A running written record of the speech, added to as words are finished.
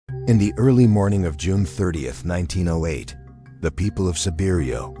In the early morning of June 30th, 1908, the people of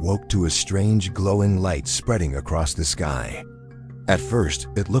Siberia woke to a strange glowing light spreading across the sky. At first,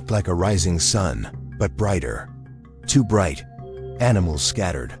 it looked like a rising sun, but brighter. Too bright. Animals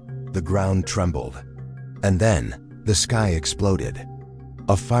scattered. The ground trembled. And then, the sky exploded.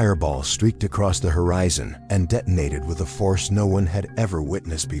 A fireball streaked across the horizon and detonated with a force no one had ever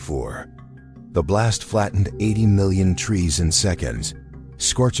witnessed before. The blast flattened 80 million trees in seconds,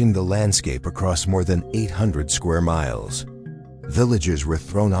 scorching the landscape across more than 800 square miles. Villagers were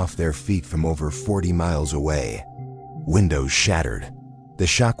thrown off their feet from over 40 miles away. Windows shattered. The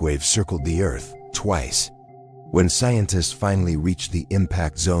shockwave circled the Earth twice. When scientists finally reached the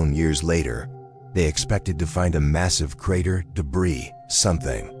impact zone years later, they expected to find a massive crater, debris,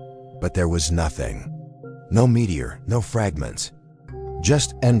 something. But there was nothing. No meteor, no fragments.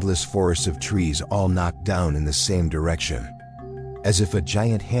 Just endless forests of trees all knocked down in the same direction, as if a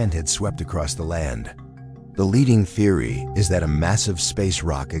giant hand had swept across the land. The leading theory is that a massive space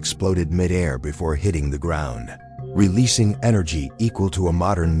rock exploded mid-air before hitting the ground, releasing energy equal to a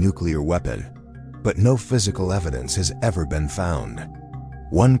modern nuclear weapon. But no physical evidence has ever been found.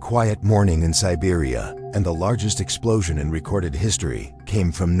 One quiet morning in Siberia, and the largest explosion in recorded history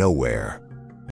came from nowhere.